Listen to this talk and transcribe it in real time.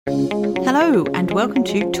Hello and welcome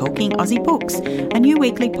to Talking Aussie Books, a new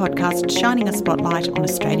weekly podcast shining a spotlight on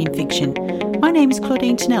Australian fiction. My name is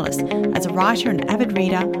Claudine Tinellis. As a writer and avid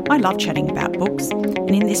reader, I love chatting about books. And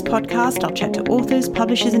in this podcast, I'll chat to authors,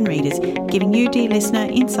 publishers and readers, giving you, dear listener,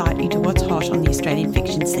 insight into what's hot on the Australian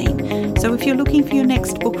fiction scene. So if you're looking for your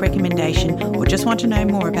next book recommendation or just want to know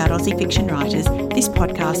more about Aussie fiction writers, this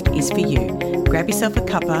podcast is for you. Grab yourself a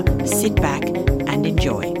cuppa, sit back and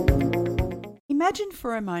enjoy. Imagine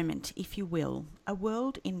for a moment, if you will, a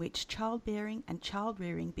world in which childbearing and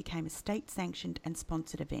child-rearing became a state-sanctioned and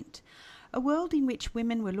sponsored event. A world in which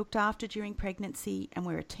women were looked after during pregnancy and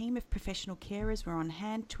where a team of professional carers were on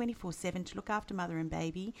hand 24/7 to look after mother and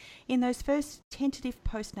baby in those first tentative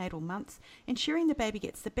postnatal months, ensuring the baby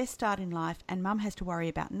gets the best start in life and mum has to worry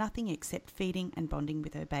about nothing except feeding and bonding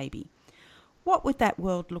with her baby. What would that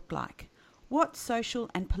world look like? What social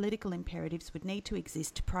and political imperatives would need to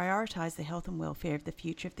exist to prioritise the health and welfare of the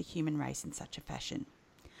future of the human race in such a fashion?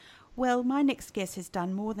 Well, my next guest has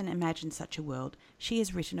done more than imagine such a world. She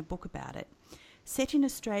has written a book about it. Set in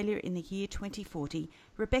Australia in the year 2040,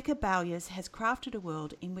 Rebecca Bowyers has crafted a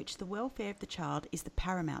world in which the welfare of the child is the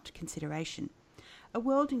paramount consideration. A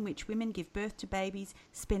world in which women give birth to babies,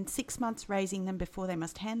 spend 6 months raising them before they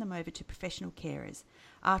must hand them over to professional carers.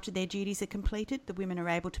 After their duties are completed, the women are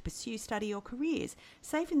able to pursue study or careers,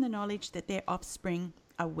 safe in the knowledge that their offspring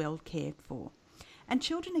are well cared for. And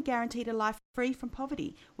children are guaranteed a life free from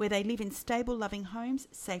poverty, where they live in stable, loving homes,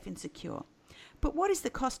 safe and secure. But what is the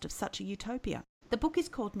cost of such a utopia? The book is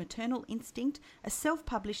called Maternal Instinct, a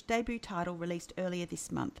self-published debut title released earlier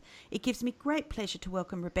this month. It gives me great pleasure to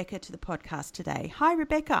welcome Rebecca to the podcast today. Hi,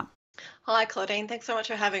 Rebecca. Hi, Claudine. Thanks so much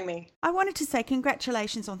for having me. I wanted to say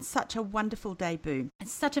congratulations on such a wonderful debut.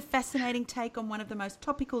 It's such a fascinating take on one of the most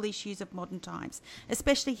topical issues of modern times,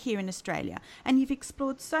 especially here in Australia. And you've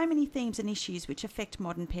explored so many themes and issues which affect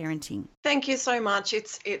modern parenting. Thank you so much.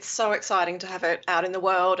 It's so exciting to have it out in the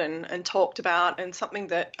world and talked about, and something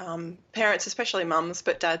that parents, especially mums,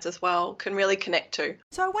 but dads as well, can really connect to.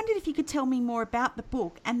 So I wondered if you could tell me more about the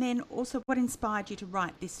book and then also what inspired you to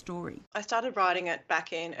write this story. I started writing it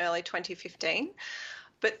back in early 2015,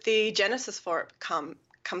 but the genesis for it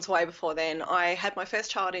comes way before then. I had my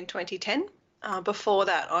first child in 2010. Before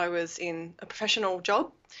that, I was in a professional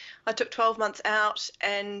job. I took 12 months out,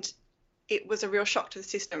 and it was a real shock to the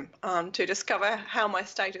system to discover how my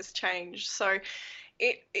status changed. So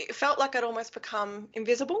it felt like I'd almost become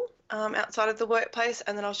invisible outside of the workplace,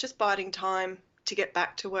 and then I was just biding time to get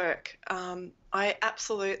back to work. I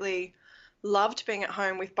absolutely loved being at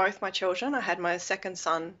home with both my children. I had my second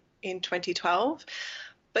son in 2012,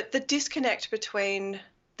 but the disconnect between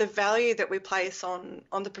the value that we place on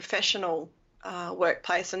the professional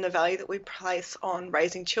workplace and the value that we place on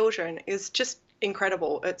raising children is just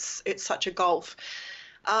incredible. It's such a gulf.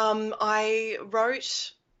 I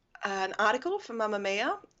wrote an article for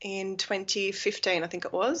Mamamia in 2015, I think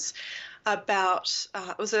it was, about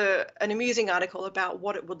it was an amusing article about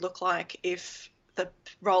what it would look like if the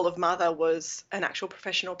role of mother was an actual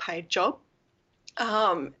professional paid job.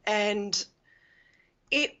 And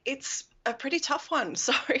it's a pretty tough one.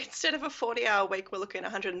 So instead of a 40-hour week, we're looking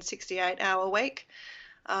at a 168-hour week.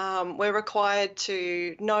 We're required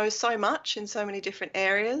to know so much in so many different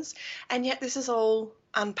areas, and yet this is all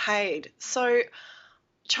unpaid. So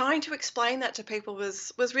trying to explain that to people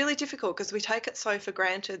was really difficult, because we take it so for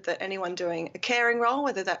granted that anyone doing a caring role,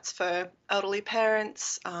 whether that's for elderly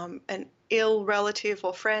parents, an ill relative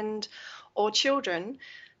or friend, or children,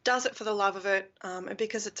 does it for the love of it, and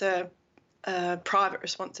because it's a private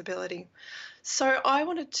responsibility. So I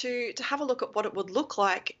wanted to have a look at what it would look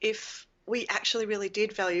like if we actually really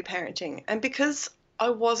did value parenting. And because I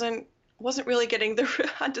wasn't really getting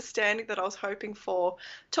the understanding that I was hoping for,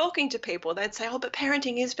 talking to people, they'd say, oh, but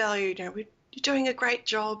parenting is valued, you're doing a great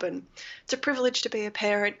job and it's a privilege to be a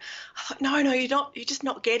parent. I thought, no, you're not. You're just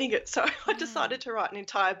not getting it. So I decided to write an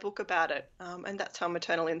entire book about it, and that's how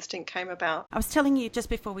Maternal Instinct came about. I was telling you just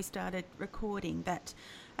before we started recording that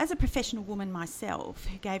as a professional woman myself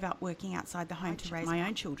who gave up working outside the home to raise my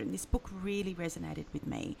own children, this book really resonated with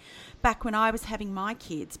me. Back when I was having my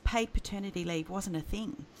kids, paid paternity leave wasn't a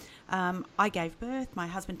thing. I gave birth, my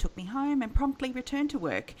husband took me home and promptly returned to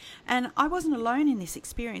work. And I wasn't alone in this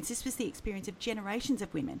experience. This was the experience of generations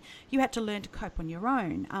of women. You had to learn to cope on your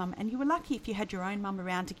own. And you were lucky if you had your own mum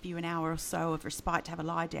around to give you an hour or so of respite to have a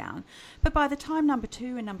lie down. But by the time number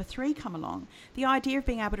 2 and number 3 come along, the idea of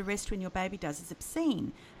being able to rest when your baby does is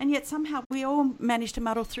obscene. And yet somehow we all manage to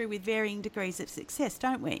muddle through with varying degrees of success,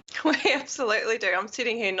 don't we? We absolutely do. I'm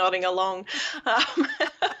sitting here nodding along. I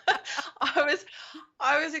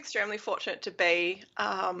was extremely fortunate to be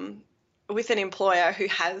with an employer who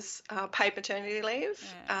has paid maternity leave,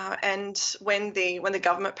 and when the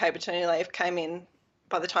government paid maternity leave came in,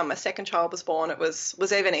 by the time my second child was born, it was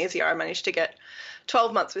even easier. I managed to get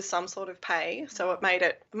 12 months with some sort of pay, so it made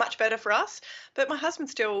it much better for us. But my husband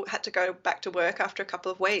still had to go back to work after a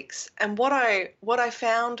couple of weeks. And what I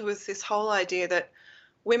found was this whole idea that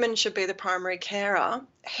women should be the primary carer.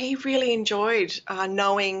 He really enjoyed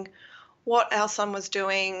knowing what our son was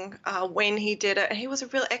doing, when he did it, and he was a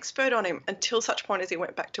real expert on him until such point as he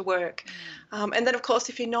went back to work. And then, of course,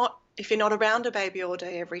 if you're not around a baby all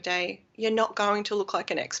day every day, you're not going to look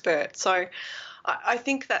like an expert. So I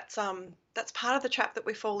think that's part of the trap that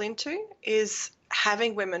we fall into, is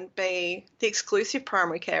having women be the exclusive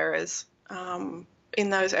primary carers in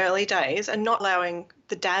those early days and not allowing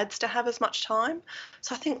the dads to have as much time.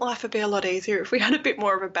 So I think life would be a lot easier if we had a bit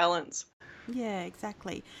more of a balance. Yeah,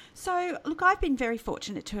 exactly. So, look, I've been very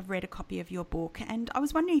fortunate to have read a copy of your book, and I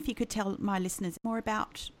was wondering if you could tell my listeners more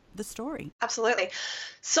about the story. Absolutely.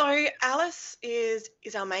 So Alice is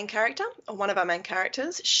our main character, or one of our main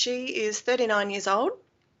characters. She is 39 years old.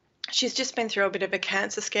 She's just been through a bit of a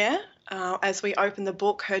cancer scare. As we open the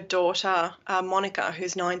book, her daughter, Monica,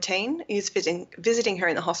 who's 19, is visiting her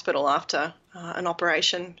in the hospital after an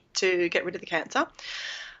operation to get rid of the cancer.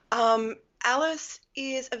 Alice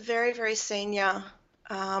is a very, very senior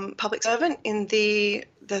public servant in the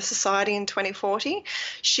society in 2040.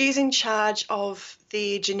 She's in charge of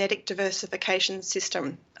the genetic diversification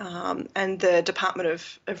system and the Department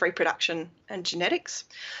of Reproduction and Genetics.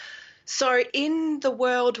 So in the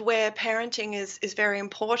world where parenting is very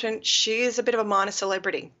important, she is a bit of a minor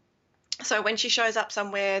celebrity. So when she shows up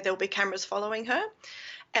somewhere, there'll be cameras following her.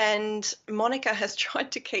 And Monica has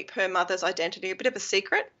tried to keep her mother's identity a bit of a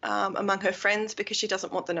secret among her friends because she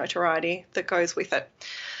doesn't want the notoriety that goes with it.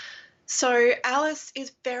 So Alice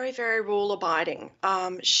is very, very rule-abiding.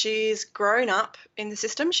 She's grown up in the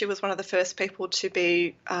system. She was one of the first people to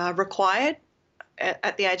be required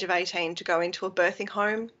at the age of 18 to go into a birthing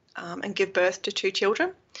home and give birth to 2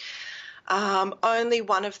 children. Only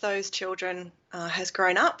one of those children has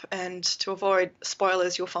grown up, and to avoid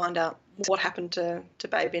spoilers, you'll find out what happened to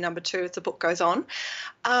baby number 2 as the book goes on.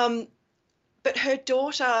 But her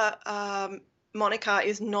daughter, Monica,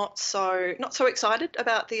 is not so excited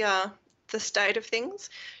about the state of things.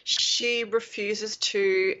 She refuses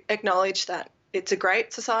to acknowledge that it's a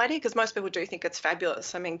great society, because most people do think it's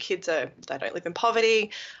fabulous. I mean, they don't live in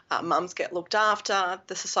poverty, mums get looked after,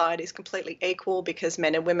 the society is completely equal because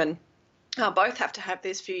men and women both have to have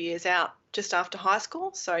these few years out just after high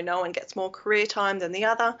school, so no one gets more career time than the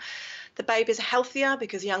other. The babies are healthier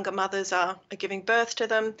because younger mothers are giving birth to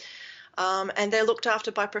them, and they're looked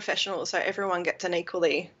after by professionals, so everyone gets an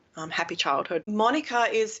equally happy childhood. Monica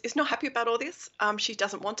is not happy about all this. She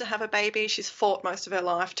doesn't want to have a baby. She's fought most of her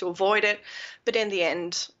life to avoid it, but in the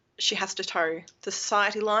end, she has to toe the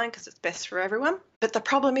society line because it's best for everyone. But the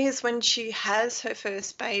problem is, when she has her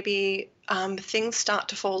first baby, things start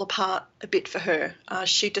to fall apart a bit for her.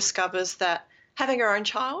 She discovers that having her own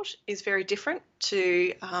child is very different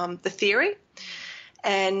to the theory,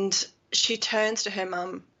 and she turns to her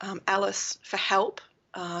mum, Alice, for help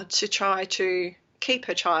to try to keep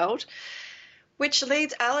her child, which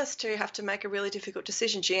leads Alice to have to make a really difficult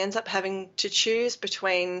decision. She ends up having to choose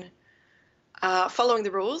between following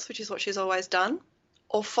the rules, which is what she's always done,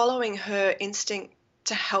 or following her instinct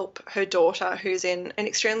to help her daughter, who's in an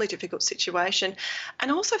extremely difficult situation,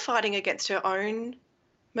 and also fighting against her own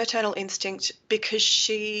maternal instinct because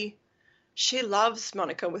she loves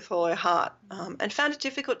Monica with all her heart, and found it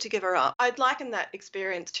difficult to give her up. I'd liken that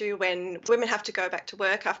experience to when women have to go back to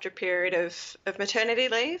work after a period of maternity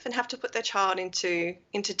leave and have to put their child into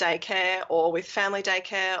daycare, or with family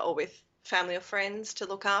daycare, or with family or friends to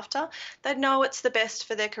look after. They know it's the best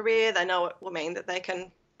for their career. They know it will mean that they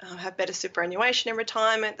can have better superannuation in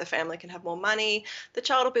retirement, the family can have more money, the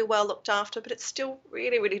child will be well looked after, but it's still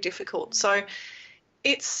really, really difficult. So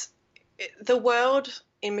the world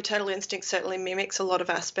in maternal instinct certainly mimics a lot of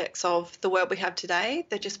aspects of the world we have today.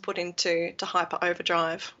 They're just put into hyper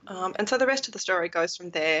overdrive. And so the rest of the story goes from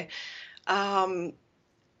there.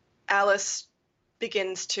 Alice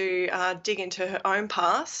begins to dig into her own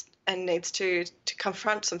past and needs to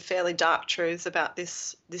confront some fairly dark truths about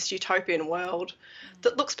this utopian world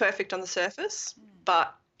that looks perfect on the surface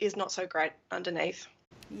but is not so great underneath.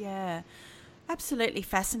 Yeah, absolutely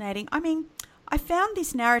fascinating. I mean, I found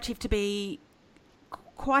this narrative to be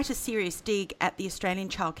quite a serious dig at the Australian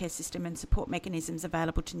childcare system and support mechanisms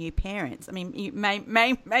available to new parents. I mean,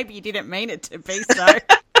 maybe you didn't mean it to be so.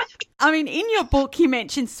 I mean, in your book, you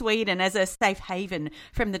mentioned Sweden as a safe haven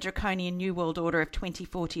from the draconian New World Order of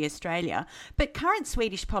 2040 Australia. But current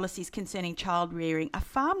Swedish policies concerning child rearing are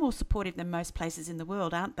far more supportive than most places in the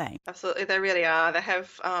world, aren't they? Absolutely, they really are. They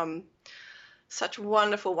have such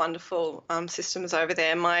wonderful systems over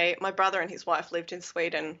there. My brother and his wife lived in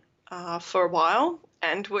Sweden for a while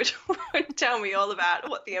and would tell me all about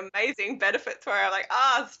what the amazing benefits were. I'm like,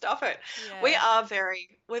 stop it. Yeah.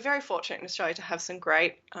 We're very fortunate in Australia to have some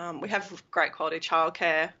we have great quality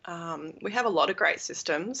childcare. We have a lot of great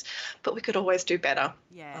systems, but we could always do better.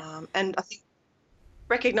 Yeah. And I think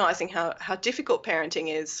recognising how difficult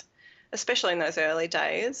parenting is, especially in those early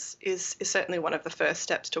days, is certainly one of the first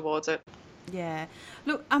steps towards it. Yeah.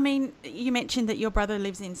 Look, I mean, you mentioned that your brother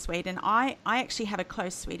lives in Sweden. I actually have a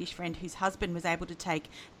close Swedish friend whose husband was able to take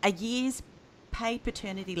a year's paid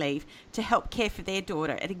paternity leave to help care for their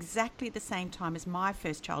daughter at exactly the same time as my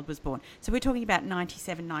first child was born. So we're talking about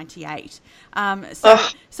 97, 98.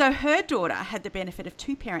 So her daughter had the benefit of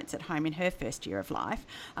two parents at home in her first year of life.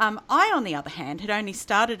 I, on the other hand, had only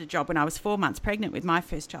started a job when I was 4 months pregnant with my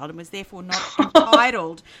first child and was therefore not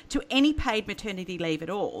entitled to any paid maternity leave at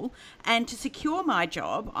all. And to secure my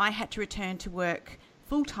job, I had to return to work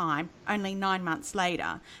full-time only 9 months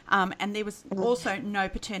later, and there was also no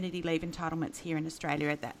paternity leave entitlements here in Australia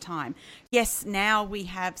at that time. Yes, now we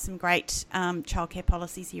have some great childcare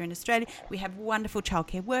policies here in Australia. We have wonderful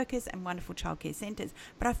childcare workers and wonderful childcare centres,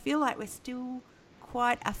 but I feel like we're still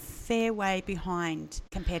quite a fair way behind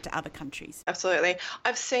compared to other countries. Absolutely.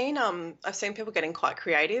 I've seen people getting quite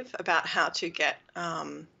creative about how to get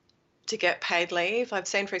paid leave. I've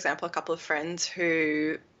seen, for example, a couple of friends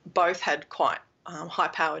who both had quite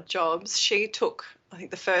high-powered jobs. She took, I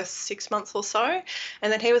think, the first 6 months or so,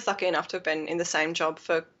 and then he was lucky enough to have been in the same job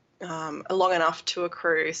for long enough to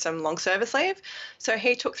accrue some long service leave. So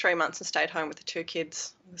he took 3 months and stayed home with the two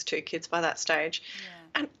kids. There was two kids by that stage.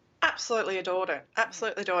 Yeah. And absolutely adored it.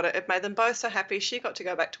 Absolutely adored it. It made them both so happy. She got to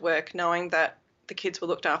go back to work knowing that the kids were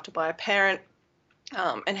looked after by a parent,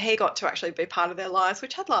 and he got to actually be part of their lives,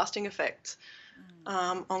 which had lasting effects.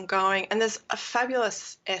 Ongoing. And there's a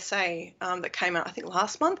fabulous essay that came out, I think,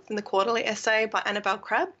 last month in the Quarterly Essay by Annabelle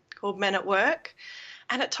Crabb called Men at Work.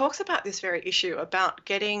 And it talks about this very issue about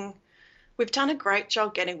we've done a great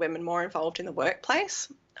job getting women more involved in the workplace,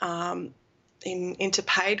 into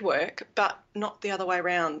paid work, but not the other way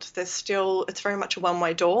around. It's very much a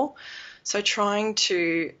one-way door. So trying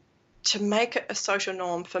to make it a social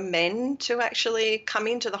norm for men to actually come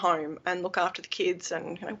into the home and look after the kids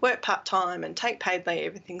and work part-time and take paid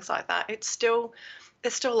leave and things like that. There's still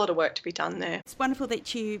a lot of work to be done there. It's wonderful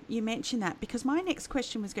that you mentioned that, because my next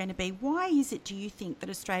question was going to be, why is it, do you think, that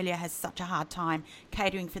Australia has such a hard time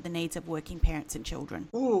catering for the needs of working parents and children?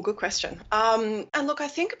 Oh, good question. And look, I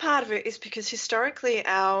think part of it is because historically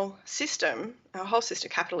our whole system,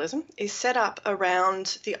 capitalism, is set up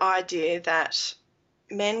around the idea that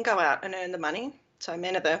men go out and earn the money, so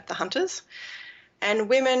men are the hunters, and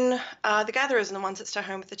women are the gatherers and the ones that stay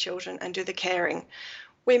home with the children and do the caring.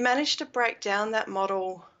 We managed to break down that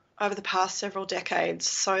model over the past several decades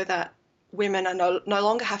so that women are no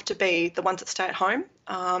longer have to be the ones that stay at home.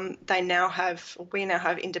 We now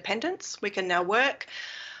have independence. We can now work,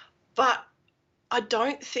 but I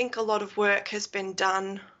don't think a lot of work has been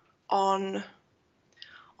done on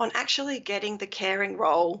actually getting the caring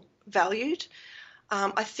role valued.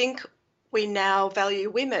 I think we now value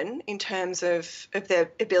women in terms of their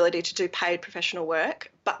ability to do paid professional work,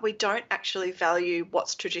 but we don't actually value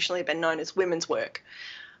what's traditionally been known as women's work.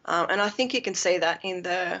 And I think you can see that in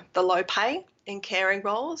the low pay in caring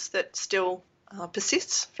roles that still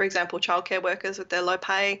persists. For example, childcare workers with their low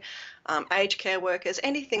pay, aged care workers,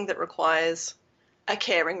 anything that requires a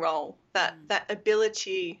caring role, that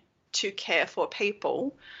ability to care for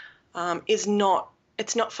people it's not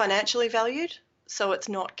financially valued. So it's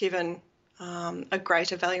not given a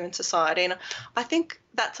greater value in society. And I think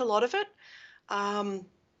that's a lot of it.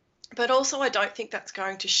 But also I don't think that's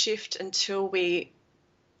going to shift until we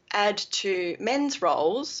add to men's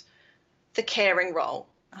roles the caring role.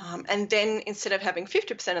 And then instead of having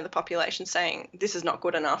 50% of the population saying, this is not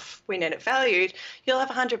good enough, we need it valued, you'll have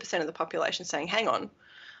 100% of the population saying, hang on,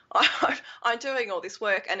 I'm doing all this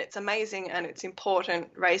work and it's amazing and it's important,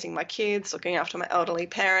 raising my kids, looking after my elderly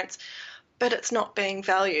parents, but it's not being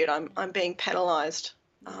valued. I'm being penalised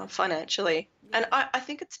financially. Yeah. And I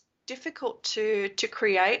think it's difficult to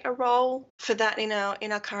create a role for that in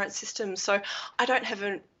our current system. So I don't have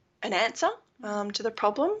an answer to the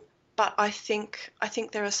problem, but I think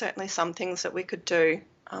there are certainly some things that we could do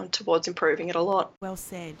towards improving it a lot. Well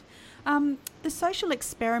said. The social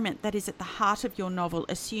experiment that is at the heart of your novel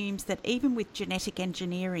assumes that even with genetic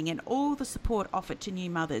engineering and all the support offered to new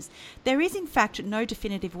mothers, there is in fact no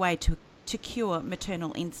definitive way to cure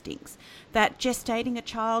maternal instincts, that gestating a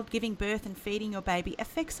child, giving birth and feeding your baby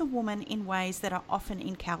affects a woman in ways that are often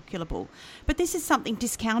incalculable. But this is something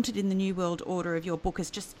discounted in the New World Order of your book as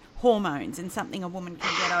just hormones and something a woman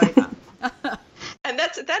can get over. And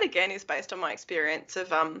that again is based on my experience of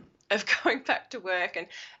going back to work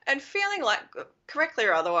and feeling like, correctly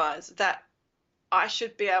or otherwise, that I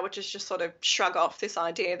should be able to just sort of shrug off this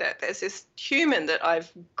idea that there's this human that I've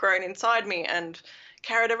grown inside me and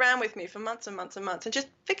carried around with me for months and months and months and just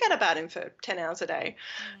forget about him for 10 hours a day.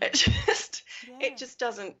 It just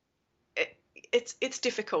doesn't, it's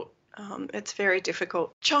difficult. It's very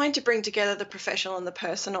difficult. Trying to bring together the professional and the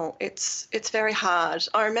personal, it's very hard.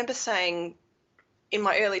 I remember saying in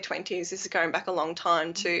my early 20s, this is going back a long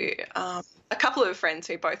time, to a couple of friends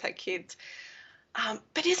who both had kids,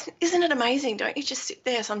 but isn't it amazing? Don't you just sit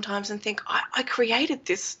there sometimes and think, I created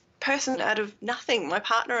this person out of nothing, my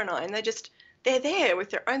partner and I, and they're there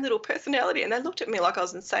with their own little personality. And they looked at me like I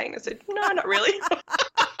was insane. I said, no, not really.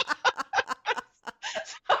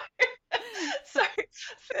 so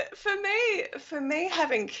for me,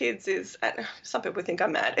 having kids is, some people think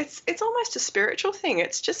I'm mad. It's almost a spiritual thing.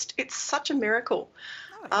 It's such a miracle.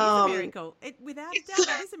 Oh, it is a miracle. Without a doubt,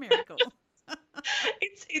 it is a miracle.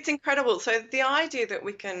 It's incredible. So the idea that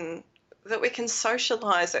we can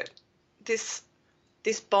socialize it, this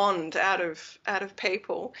bond out of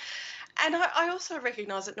people. And I also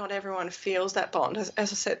recognise that not everyone feels that bond. As I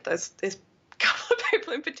said, there's a couple of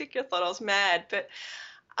people in particular thought I was mad, but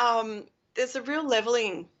there's a real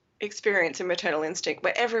levelling experience in maternal instinct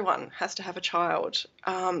where everyone has to have a child,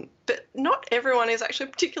 but not everyone is actually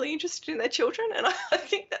particularly interested in their children, and I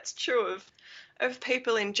think that's true of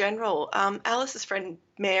people in general. Alice's friend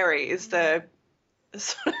Mary is the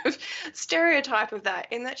sort of stereotype of that,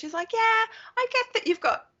 in that she's like, yeah, I get that you've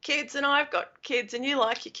got kids and I've got kids and you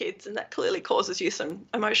like your kids, and that clearly causes you some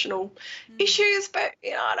emotional issues, but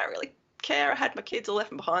I don't really care. I had my kids all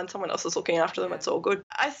left behind, someone else is looking after them, it's all good.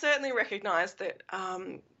 I certainly recognise that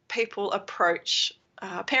people approach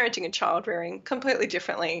parenting and child rearing completely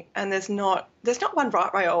differently, and there's not one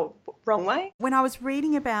right way or wrong way. When I was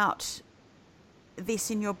reading about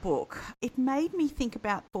this in your book, it made me think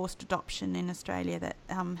about forced adoption in Australia that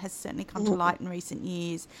has certainly come to light in recent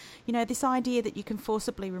years. This idea that you can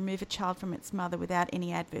forcibly remove a child from its mother without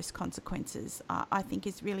any adverse consequences, I think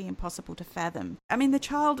is really impossible to fathom. I mean, the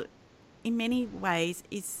child in many ways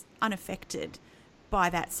is unaffected by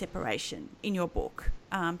that separation in your book,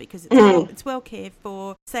 because it's well cared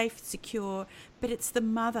for, safe, secure, but it's the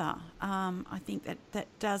mother, I think, that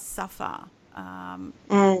does suffer.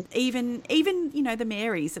 Even the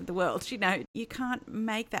Marys of the world, you can't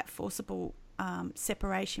make that forcible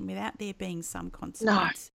separation without there being some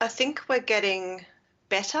consequence. No, I think we're getting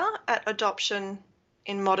better at adoption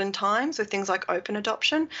in modern times with things like open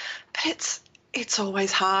adoption, but it's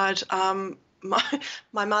always hard.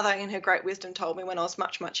 My mother, in her great wisdom, told me when I was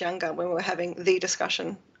much, much younger, when we were having the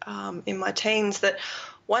discussion in my teens, that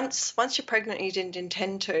once you're pregnant, you didn't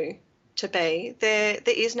intend to be, there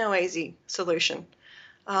is no easy solution.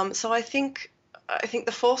 So I think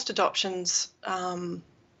the forced adoptions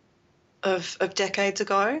of decades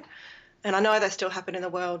ago, and I know they still happen in the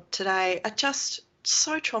world today, are just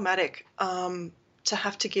so traumatic. To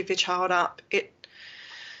have to give your child up,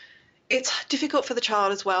 it's difficult for the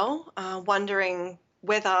child as well, wondering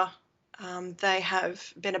whether they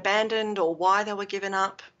have been abandoned or why they were given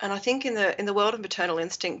up. And I think in the world of maternal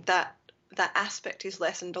instinct, that aspect is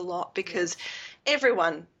lessened a lot, because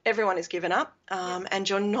everyone is given up, and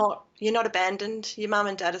you're not abandoned. Your mum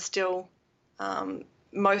and dad are still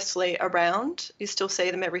mostly around. You still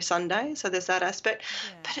see them every Sunday, so there's that aspect.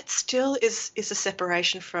 But it still is a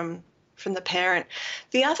separation from the parent.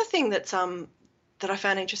 The other thing that I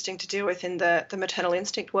found interesting to deal with in the maternal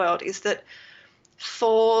instinct world is that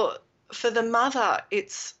for the mother,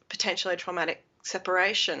 it's potentially a traumatic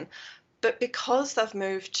separation. But because they've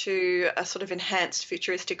moved to a sort of enhanced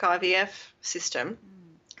futuristic IVF system,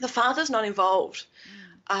 the father's not involved.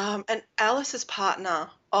 And Alice's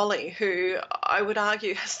partner, Ollie, who I would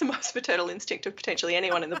argue has the most maternal instinct of potentially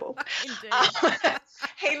anyone in the book,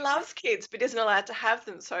 he loves kids but isn't allowed to have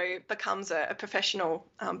them, so he becomes a professional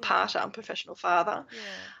professional father.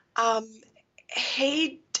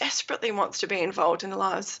 He desperately wants to be involved in the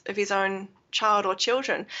lives of his own child or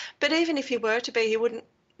children, but even if he were to be, he wouldn't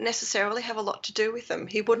necessarily have a lot to do with them.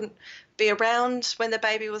 He wouldn't be around when the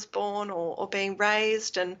baby was born or being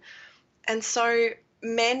raised, and so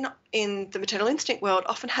men in the maternal instinct world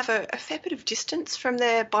often have a fair bit of distance from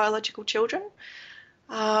their biological children.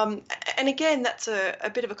 And again, that's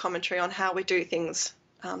a bit of a commentary on how we do things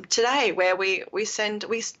today, where we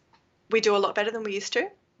do a lot better than we used to.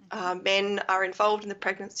 Men are involved in the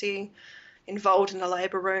pregnancy, involved in the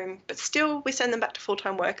labour room, but still we send them back to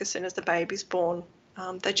full-time work as soon as the baby's born.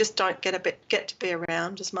 They just don't get to be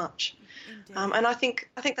around as much. And I think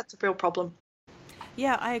that's a real problem.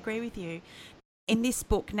 Yeah, I agree with you. In this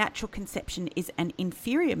book, natural conception is an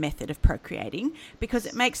inferior method of procreating because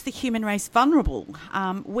it makes the human race vulnerable,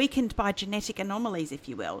 weakened by genetic anomalies, if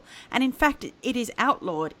you will. And in fact, it is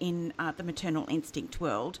outlawed in the maternal instinct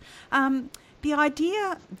world.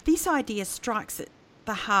 This idea strikes at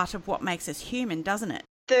the heart of what makes us human, doesn't it?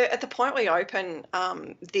 At the point we open,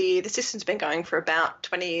 the system's been going for about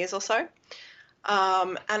 20 years or so.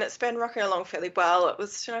 And it's been rocking along fairly well. It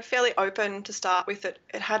was, fairly open to start with. It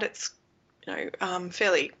had its,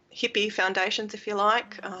 fairly hippie foundations, if you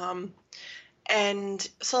like. And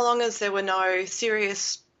so long as there were no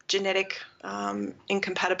serious genetic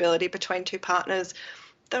incompatibility between two partners,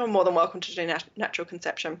 they were more than welcome to do natural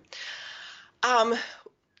conception.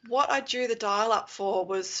 What I drew the dial up for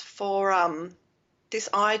was for this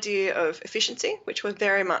idea of efficiency, which we're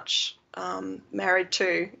very much married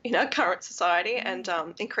to in our current society, and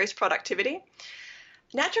increased productivity.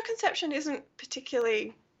 Natural conception isn't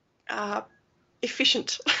particularly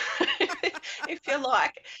efficient, if you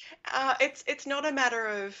like. It's not a matter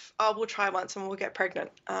of, we'll try once and we'll get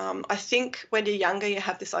pregnant. I think when you're younger, you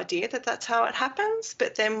have this idea that that's how it happens.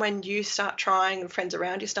 But then when you start trying and friends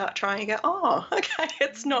around you start trying, you go, oh, okay,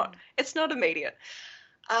 it's not immediate.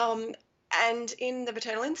 And in the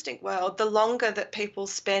maternal instinct world, the longer that people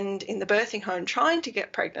spend in the birthing home trying to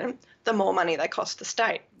get pregnant, the more money they cost the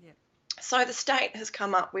state. Yeah. So the state has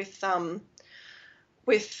come up with the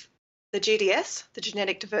GDS, the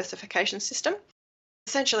Genetic Diversification System,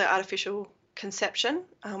 essentially artificial conception,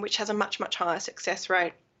 which has a much, much higher success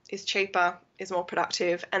rate, is cheaper, is more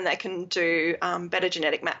productive, and they can do better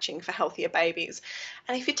genetic matching for healthier babies.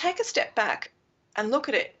 And if you take a step back and look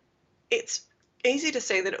at it, it's easy to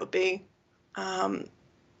see that it would be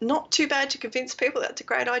not too bad to convince people that's a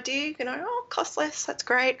great idea. Cost less, that's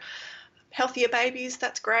great. Healthier babies,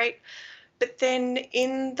 that's great. But then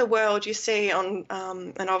in the world you see on,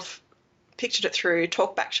 and I've pictured it through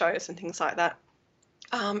talkback shows and things like that,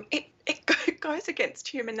 it goes against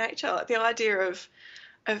human nature. Like the idea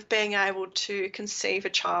of being able to conceive a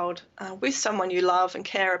child with someone you love and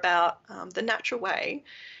care about the natural way,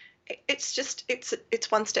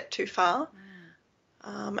 it's one step too far.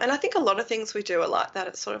 And I think a lot of things we do are like that.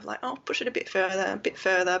 It's sort of like, oh, push it a bit further, a bit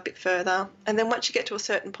further, a bit further. And then once you get to a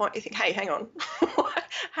certain point, you think, hey, hang on,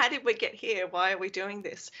 how did we get here? Why are we doing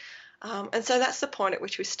this? And so that's the point at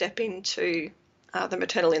which we step into the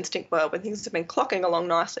maternal instinct world, when things have been clocking along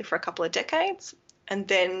nicely for a couple of decades. And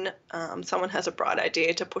then someone has a bright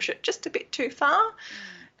idea to push it just a bit too far.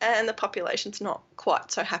 And the population's not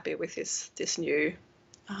quite so happy with this new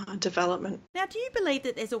development. Now, do you believe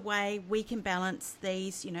that there's a way we can balance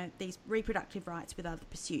these reproductive rights with other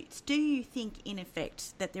pursuits? Do you think, in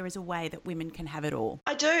effect, that there is a way that women can have it all?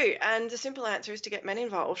 I do, and the simple answer is to get men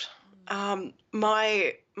involved.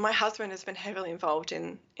 My husband has been heavily involved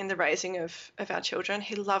in the raising of our children.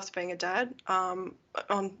 He loves being a dad. On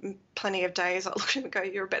plenty of days, I look at him and go,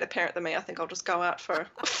 "You're a better parent than me. I think I'll just go out for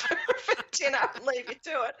dinner and leave you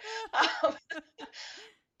to it."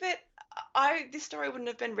 But this story wouldn't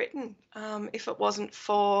have been written if it wasn't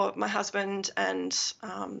for my husband and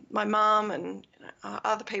my mum and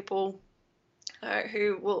other people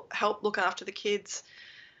who will help look after the kids,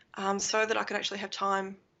 so that I could actually have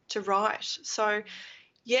time to write. So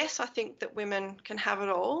yes, I think that women can have it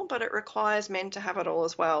all, but it requires men to have it all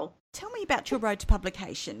as well. Tell me about your road to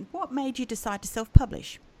publication. What made you decide to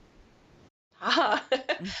self-publish? I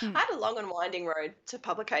had a long and winding road to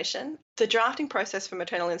publication. The drafting process for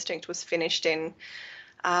Maternal Instinct was finished in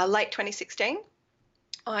late 2016.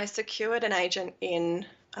 I secured an agent in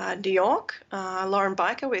New York, Lauren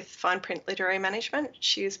Biker with Fine Print Literary Management.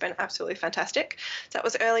 She's been absolutely fantastic. That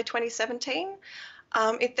was early 2017.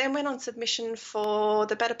 It then went on submission for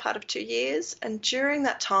the better part of 2 years, and during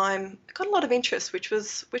that time I got a lot of interest, which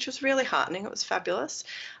was really heartening. It was fabulous.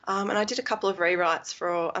 And I did a couple of rewrites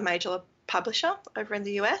for a major publisher over in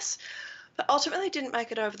the US, but ultimately didn't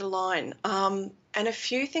make it over the line. And a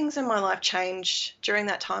few things in my life changed during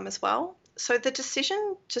that time as well. So the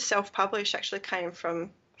decision to self-publish actually came for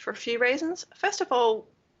a few reasons. First of all,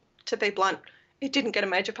 to be blunt, it didn't get a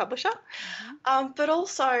major publisher. But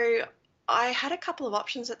also I had a couple of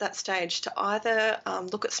options at that stage to either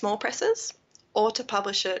look at small presses or to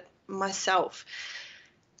publish it myself.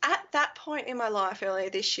 at that point in my life earlier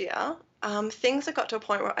this year, things had got to a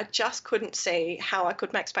point where I just couldn't see how I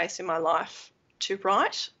could make space in my life to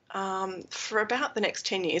write. For about the next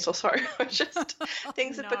 10 years or so.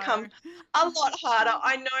 Things have become a lot harder.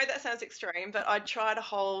 I know that sounds extreme, but I tried a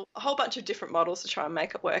whole bunch of different models to try and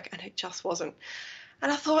make it work, and it just wasn't.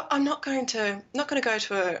 And I thought, I'm not going to go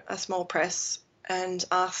to a small press and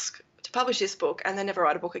ask to publish this book and then never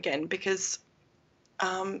write a book again, because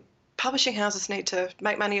publishing houses need to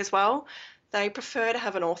make money as well. They prefer to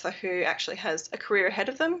have an author who actually has a career ahead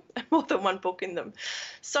of them and more than one book in them.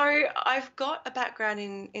 So I've got a background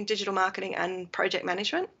in digital marketing and project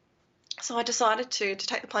management. So I decided to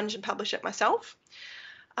take the plunge and publish it myself.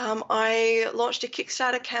 I launched a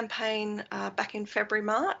Kickstarter campaign back in February,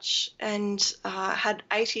 March, and had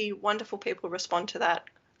 80 wonderful people respond to that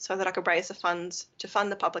so that I could raise the funds to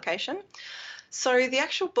fund the publication. So the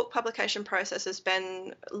actual book publication process has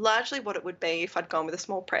been largely what it would be if I'd gone with a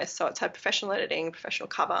small press. So it's had professional editing, professional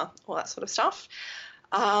cover, all that sort of stuff.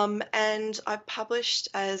 And I've published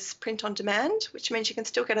as print on demand, which means you can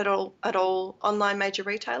still get it at all online major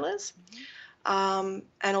retailers, and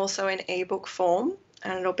also in ebook form,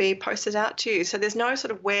 and it'll be posted out to you. So there's no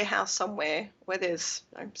sort of warehouse somewhere where there's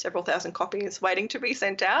several thousand copies waiting to be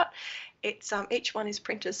sent out. It's each one is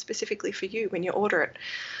printed specifically for you when you order it.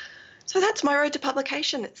 So that's my road to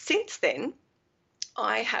publication. Since then,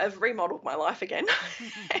 I have remodeled my life again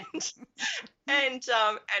and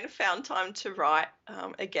found time to write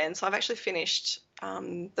again. So I've actually finished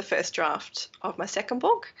the first draft of my second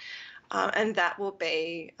book, and that will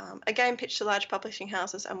be again pitched to large publishing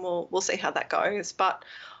houses, and we'll see how that goes. But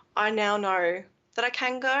I now know that I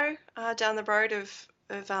can go down the road of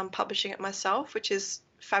publishing it myself, which is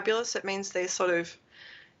fabulous. It means these sort of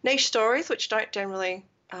niche stories, which don't generally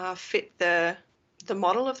fit the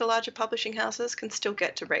model of the larger publishing houses, can still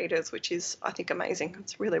get to readers, which is, I think, amazing.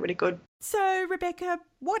 It's really, really good. So, Rebecca,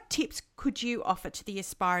 what tips could you offer to the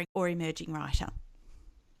aspiring or emerging writer?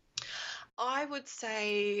 I would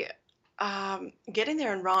say get in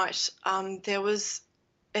there and write. There was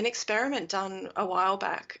an experiment done a while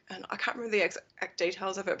back, and I can't remember the exact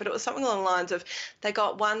details of it, but it was something along the lines of they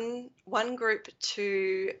got one group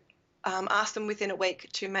to ask them within a week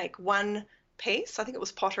to make one piece, I think it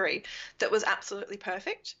was pottery, that was absolutely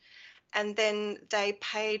perfect, and then they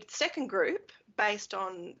paid the second group based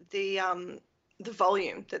on the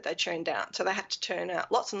volume that they churned out. So they had to turn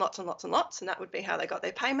out lots and lots and lots and lots, and that would be how they got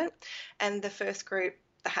their payment. And the first group,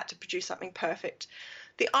 they had to produce something perfect.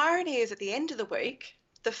 The irony is, at the end of the week,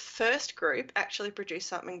 the first group actually produced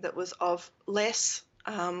something that was of less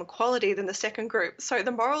quality than the second group. So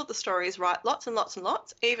the moral of the story is write lots and lots and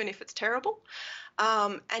lots, even if it's terrible,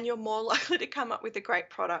 and you're more likely to come up with a great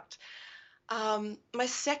product. My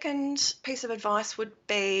second piece of advice would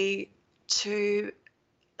be to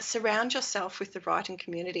surround yourself with the writing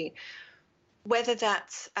community, whether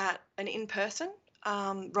that's at an in-person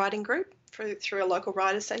writing group through a local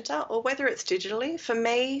writers' centre, or whether it's digitally. For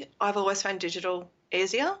me, I've always found digital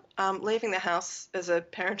easier. Leaving the house as a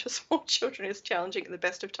parent of small children is challenging at the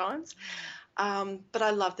best of times. But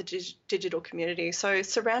I love the digital community. So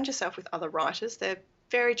surround yourself with other writers. They're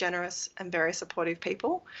very generous and very supportive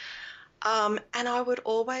people. And I would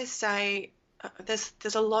always say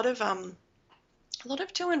there's a lot of to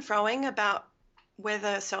and froing about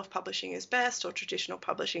whether self-publishing is best or traditional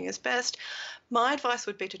publishing is best. My advice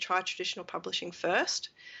would be to try traditional publishing first.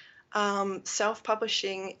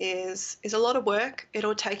 Self-publishing is a lot of work.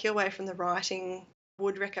 It'll take you away from the writing.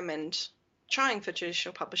 Would recommend trying for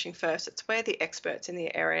traditional publishing first. It's where the experts in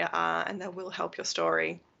the area are, and they will help your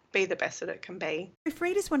story be the best that it can be. If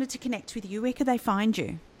readers wanted to connect with you, where could they find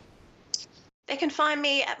you? They can find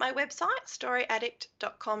me at my website,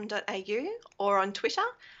 storyaddict.com.au, or on Twitter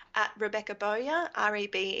at Rebecca Bowyer,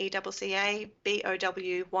 REBECCA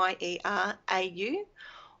BOWYERAU,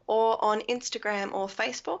 or on Instagram or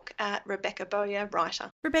Facebook at Rebecca Bowyer Writer.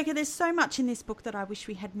 Rebecca, there's so much in this book that I wish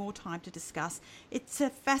we had more time to discuss. It's a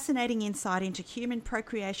fascinating insight into human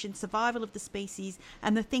procreation, survival of the species,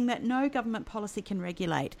 and the thing that no government policy can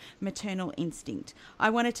regulate, maternal instinct. I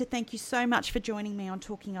wanted to thank you so much for joining me on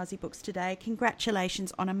Talking Aussie Books today.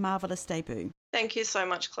 Congratulations on a marvellous debut. Thank you so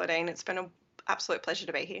much, Claudine. It's been an absolute pleasure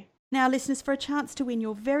to be here. Now, listeners, for a chance to win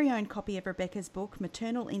your very own copy of Rebecca's book,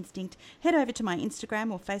 Maternal Instinct, head over to my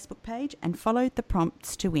Instagram or Facebook page and follow the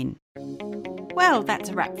prompts to win. Well, that's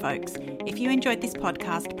a wrap, folks. If you enjoyed this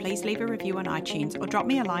podcast, please leave a review on iTunes or drop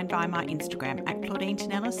me a line via my Instagram at Claudine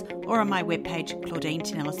Tinellis or on my webpage,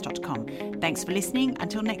 claudineteinellis.com. Thanks for listening.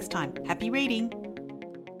 Until next time, happy reading.